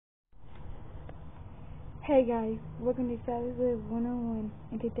Hey guys, welcome to Faye 101,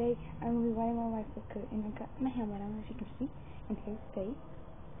 and today I'm going to be riding my bicycle, and I got my helmet on, as you can see, and here's Faye.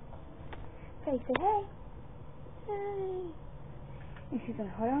 Faye, say hey. Hey. And she's going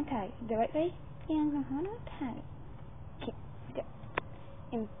to hold on tight. Is that right, Faye? Yeah, I'm going to hold on tight. Okay, go.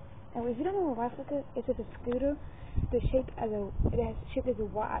 And if you don't know what a bicycle is, it's just a scooter that's shaped as a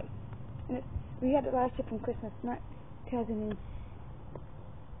Y. And we got it last year from Christmas, not 2015,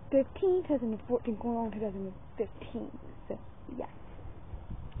 2014, going on 2015. So yeah.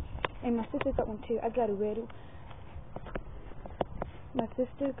 And my sister got one too. I got a red one. I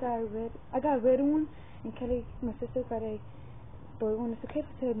got a red one, and Kelly, my sister, got a blue one. It's okay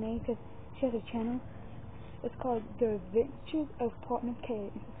for her name because she has a channel. It's called The Adventures of Partner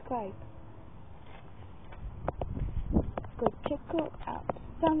Kelly, and subscribe. Go check her out.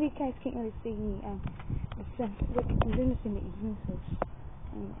 Some of you guys can't really see me. I'm doing this in the evening, so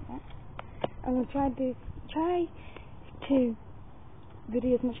I'm gonna try to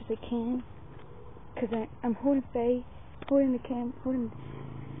video as much as I can, because I'm holding Faye, holding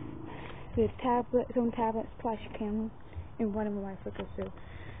the tablet, its own tablet, flash camera, and running my bicycle. So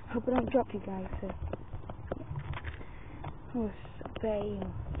I hope I don't drop you guys. So Faye,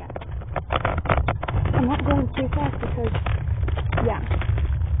 yeah. I'm not going too fast because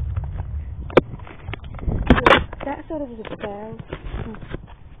that sort of was a fail.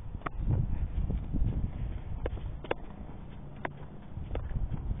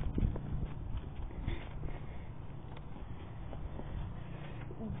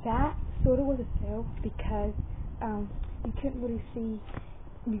 That sort of was a fail because you couldn't really see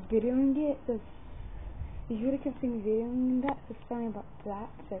me videoing it, so you really couldn't see me videoing that, so sorry about that.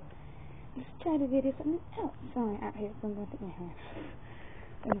 So let's try to video something else. Sorry, out here, so I'm going to take my hair.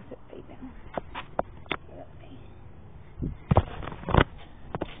 I'm going to sit way down.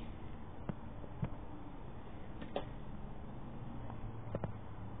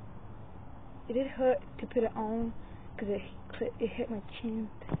 It did hurt to put it on because it hit my chin.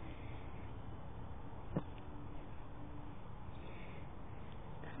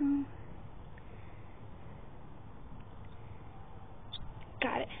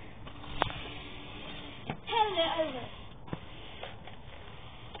 Got it. Hand it over.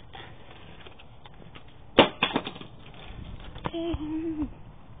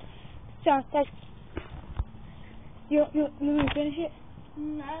 So that's you want me to finish it?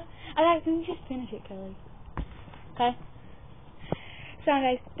 No. I like to just finish it, Kelly. Okay. So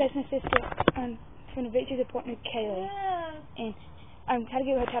guys, that's my sister from the Adventures of Partner Kaylee. And I'm trying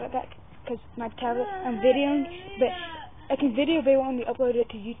to get her tablet back because my tablet, I'm videoing, but I can video, but I won't upload it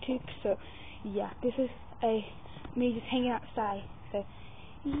to YouTube. So yeah, this is me just hanging outside. So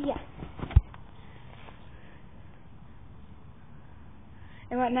yeah.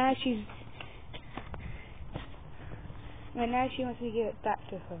 And right now she wants me to give it back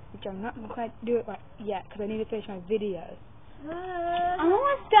to her, which I'm not going to quite do it right yet because I need to finish my video. I'm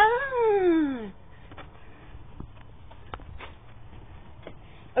almost done.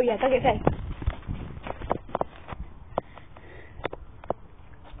 Oh yeah, like I said,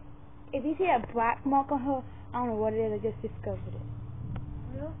 if you see a black mark on her, I don't know what it is. I just discovered it.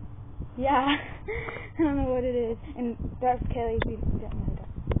 Really? Yeah. I don't know what it is. And that's Kelly. If you don't know that.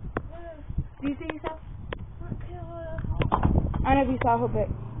 Do you see yourself? I don't know if you saw her, but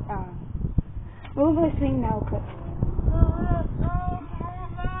we're going to swing now, but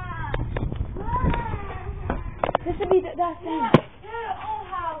this would be that thing.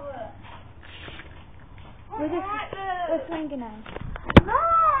 We're swinging now.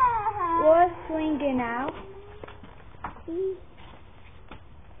 We're swinging now.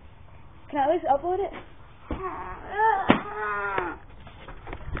 Can I at least upload it?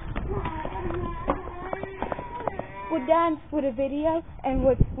 We're done with the video, and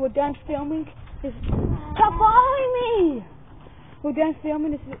we're done filming. Stop following me! We're done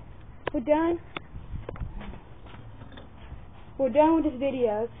filming this. We're done with this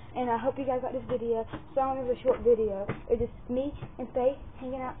video, and I hope you guys got this video. So it was a short video. It's just me and Faye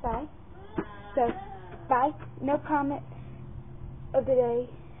hanging outside. So bye. No comment of the day.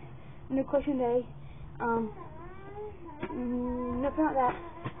 No question of the day. Nothing like that.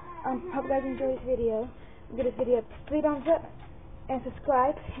 Hope you guys enjoy this video. Give this video 3 thumbs up and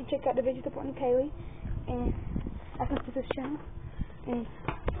subscribe and check out the Adventures of Partner Kaylee, and that's my sister's channel. And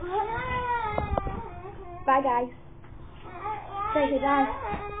bye guys. Say goodbye.